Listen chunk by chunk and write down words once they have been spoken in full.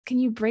can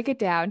you break it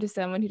down to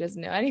someone who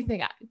doesn't know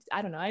anything?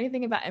 I don't know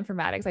anything about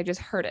informatics. I just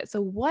heard it. So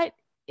what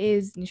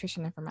is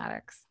nutrition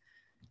informatics?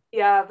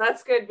 Yeah,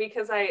 that's good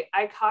because I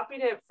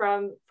copied it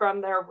from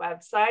their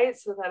website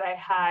so that I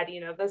had,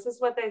 this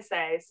is what they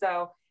say.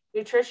 So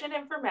nutrition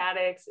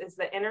informatics is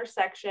the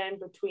intersection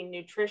between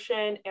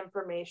nutrition,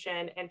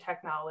 information, and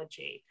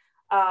technology.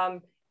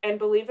 And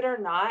believe it or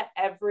not,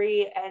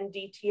 every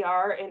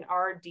NDTR and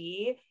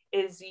RD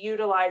is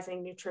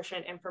utilizing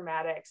nutrition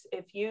informatics.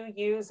 If you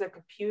use a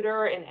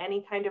computer in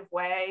any kind of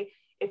way,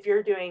 if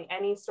you're doing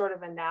any sort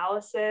of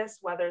analysis,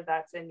 whether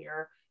that's in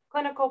your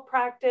clinical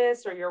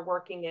practice or you're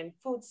working in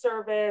food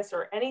service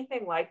or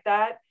anything like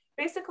that,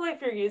 basically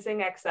if you're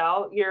using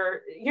Excel,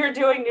 you're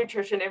doing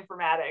nutrition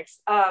informatics.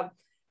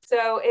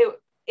 So it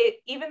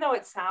even though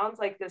it sounds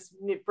like this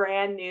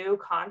brand new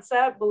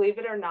concept, believe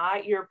it or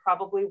not, you're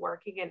probably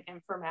working in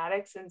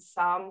informatics in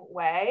some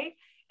way.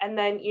 And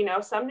then,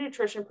 some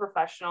nutrition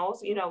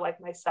professionals,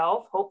 like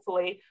myself,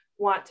 hopefully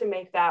want to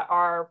make that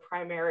our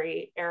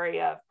primary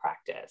area of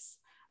practice.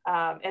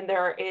 And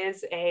there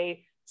is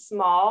a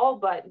small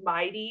but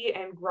mighty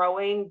and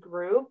growing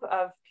group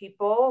of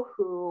people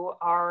who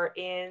are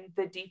in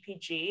the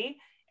DPG.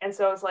 And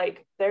so it's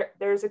like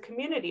there's a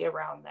community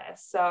around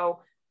this.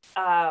 So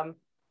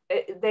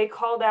they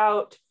called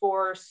out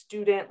for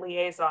student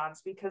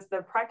liaisons because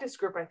the practice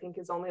group, I think,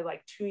 is only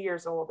like 2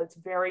 years old. It's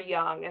very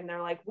young. And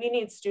they're like, we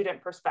need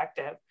student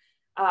perspective.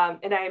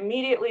 And I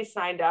immediately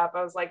signed up.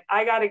 I was like,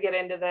 I got to get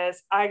into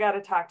this. I got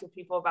to talk to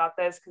people about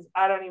this because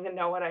I don't even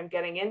know what I'm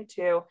getting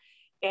into.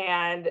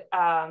 And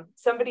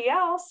somebody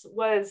else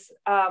was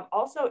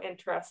also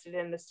interested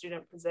in the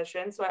student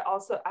position. So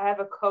I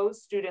have a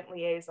co-student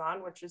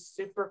liaison, which is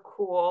super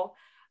cool.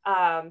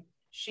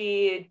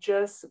 She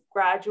just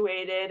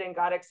graduated and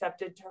got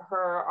accepted to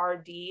her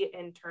RD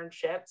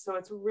internship. So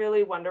it's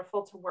really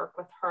wonderful to work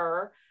with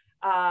her.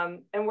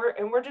 And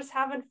we're just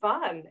having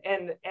fun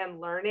and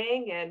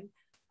learning,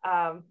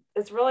 and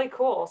it's really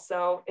cool.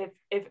 So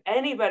if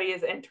anybody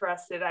is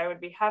interested, I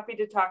would be happy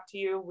to talk to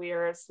you. We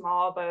are a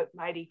small but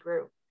mighty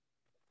group.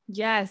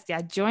 Yes, yeah,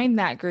 join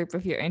that group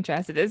if you're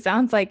interested. It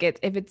sounds like if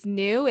it's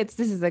new, this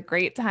is a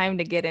great time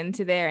to get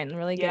into there and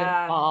really get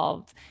Yeah.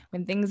 involved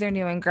when things are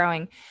new and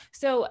growing.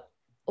 So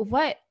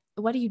what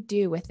do you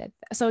do with it?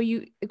 So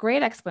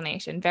great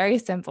explanation, very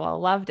simple. I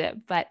loved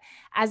it. But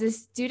as a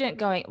student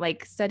going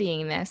like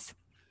studying this,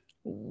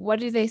 what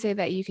do they say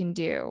that you can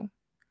do?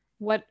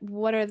 What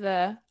are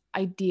the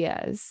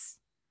ideas?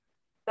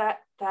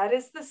 That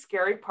is the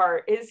scary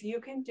part, is you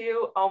can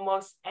do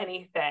almost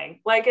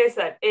anything. Like I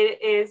said,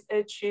 it is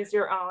a choose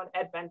your own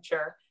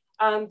adventure.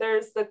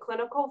 There's the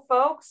clinical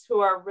folks who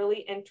are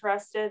really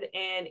interested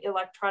in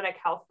electronic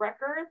health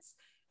records.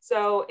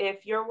 So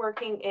if you're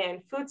working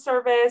in food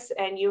service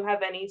and you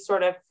have any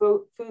sort of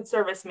food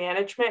service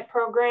management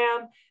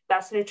program,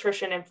 that's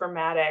nutrition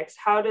informatics.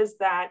 How does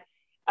that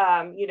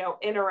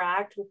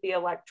interact with the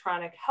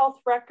electronic health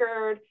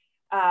record?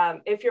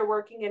 If you're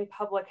working in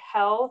public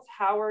health,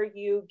 how are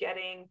you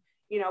getting,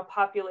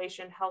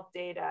 population health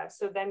data?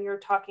 So then you're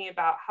talking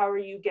about how are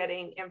you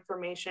getting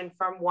information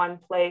from one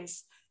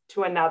place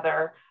to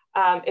another.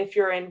 If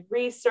you're in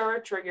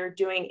research or you're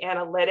doing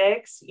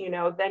analytics,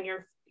 then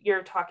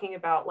you're talking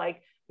about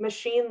like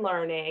machine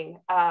learning,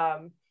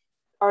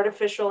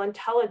 artificial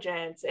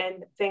intelligence,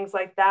 and things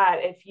like that.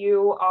 If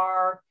you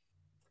are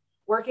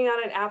working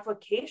on an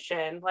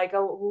application, like a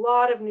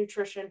lot of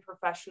nutrition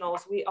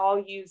professionals, we all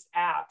use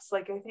apps.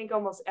 Like I think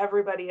almost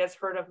everybody has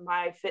heard of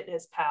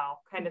MyFitnessPal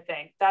kind of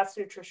thing. That's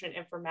nutrition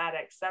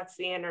informatics. That's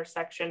the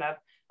intersection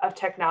of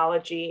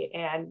technology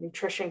and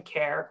nutrition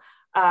care.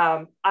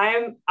 I'm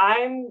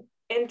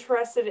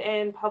interested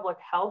in public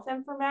health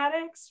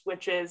informatics,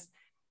 which is,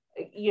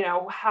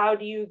 how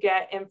do you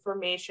get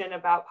information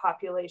about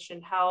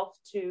population health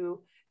to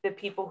the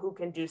people who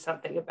can do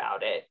something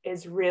about it,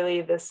 is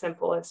really the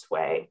simplest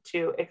way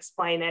to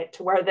explain it,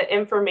 to where the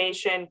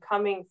information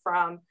coming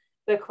from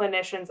the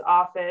clinician's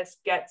office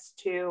gets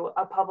to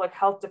a public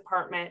health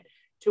department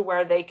to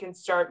where they can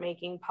start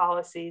making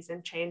policies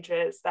and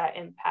changes that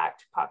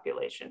impact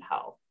population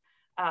health.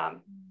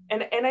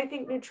 And I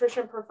think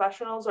nutrition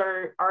professionals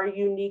are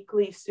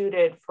uniquely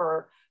suited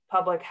for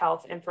public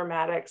health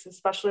informatics,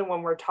 especially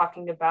when we're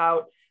talking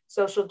about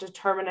social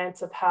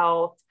determinants of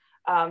health,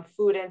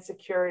 food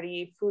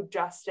insecurity, food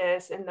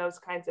justice, and those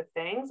kinds of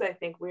things. I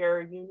think we are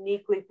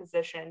uniquely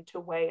positioned to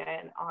weigh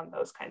in on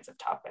those kinds of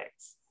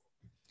topics.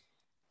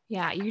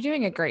 Yeah, you're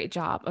doing a great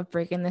job of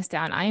breaking this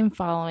down. I am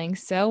following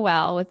so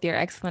well with your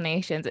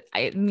explanations.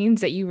 It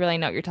means that you really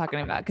know what you're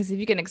talking about, because if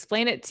you can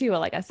explain it to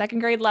like a second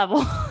grade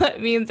level,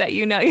 it means that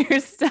you know your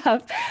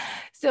stuff.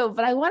 So,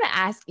 but I want to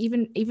ask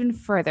even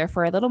further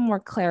for a little more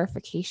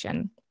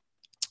clarification.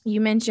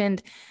 You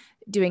mentioned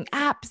doing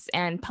apps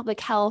and public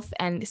health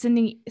and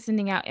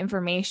sending out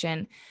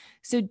information.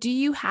 So do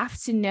you have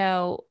to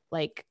know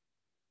like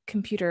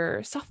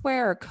computer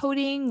software or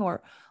coding,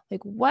 or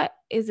like what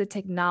is the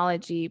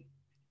technology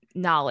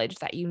knowledge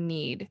that you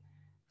need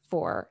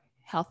for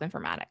health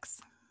informatics?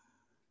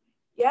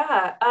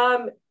 Yeah,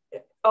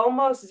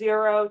 almost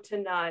zero to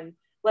none.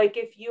 Like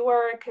if you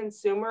are a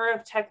consumer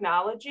of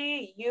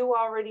technology, you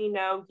already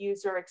know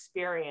user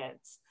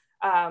experience,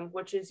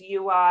 which is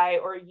UI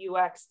or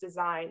UX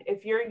design.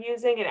 If you're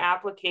using an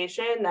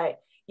application that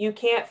you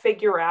can't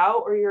figure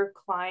out, or your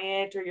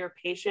client or your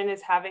patient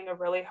is having a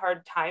really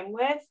hard time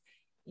with,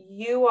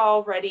 you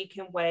already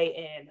can weigh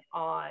in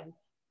on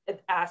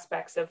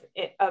aspects of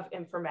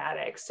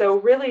informatics. So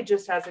really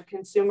just as a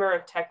consumer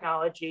of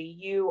technology,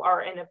 you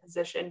are in a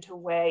position to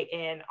weigh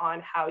in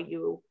on how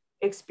you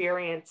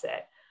experience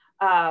it.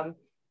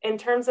 In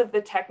terms of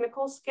the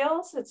technical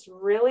skills, it's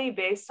really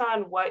based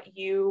on what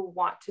you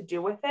want to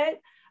do with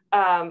it.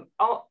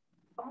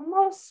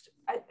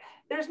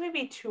 There's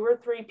maybe 2 or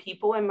 3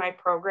 people in my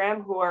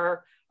program who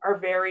are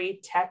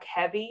very tech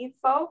heavy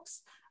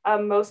folks.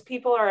 Most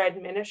people are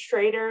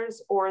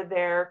administrators or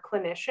they're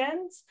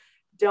clinicians,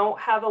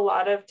 don't have a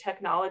lot of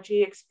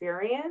technology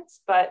experience,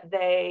 but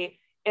they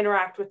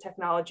interact with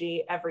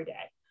technology every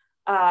day.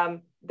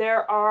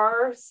 There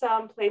are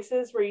some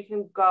places where you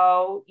can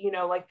go,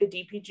 like the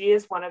DPG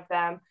is one of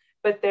them,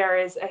 but there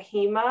is a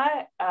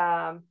HEMA.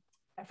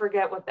 I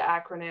forget what the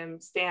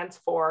acronym stands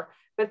for,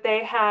 but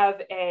they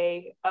have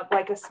a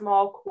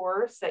small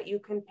course that you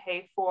can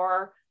pay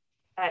for.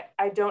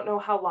 I don't know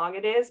how long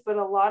it is, but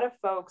a lot of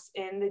folks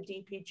in the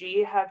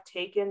DPG have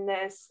taken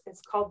this.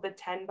 It's called the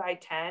 10 by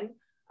 10.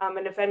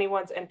 And if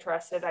anyone's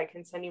interested, I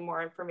can send you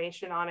more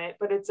information on it,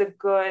 but it's a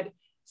good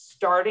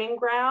starting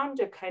ground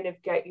to kind of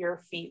get your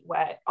feet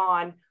wet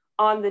on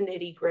the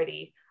nitty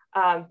gritty.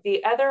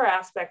 The other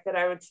aspect that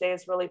I would say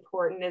is really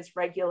important is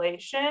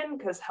regulation,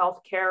 because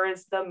healthcare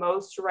is the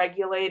most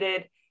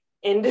regulated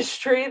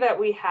industry that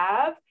we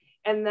have.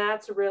 And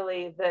that's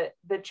really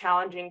the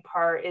challenging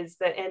part, is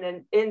the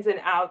ins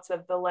and outs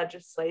of the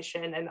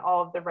legislation and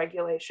all of the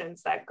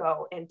regulations that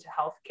go into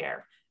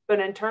healthcare. But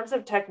in terms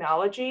of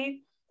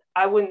technology,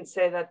 I wouldn't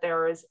say that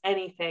there is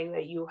anything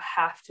that you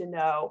have to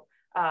know.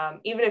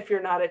 Even if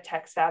you're not a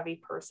tech savvy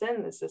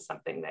person, this is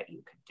something that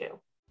you could do.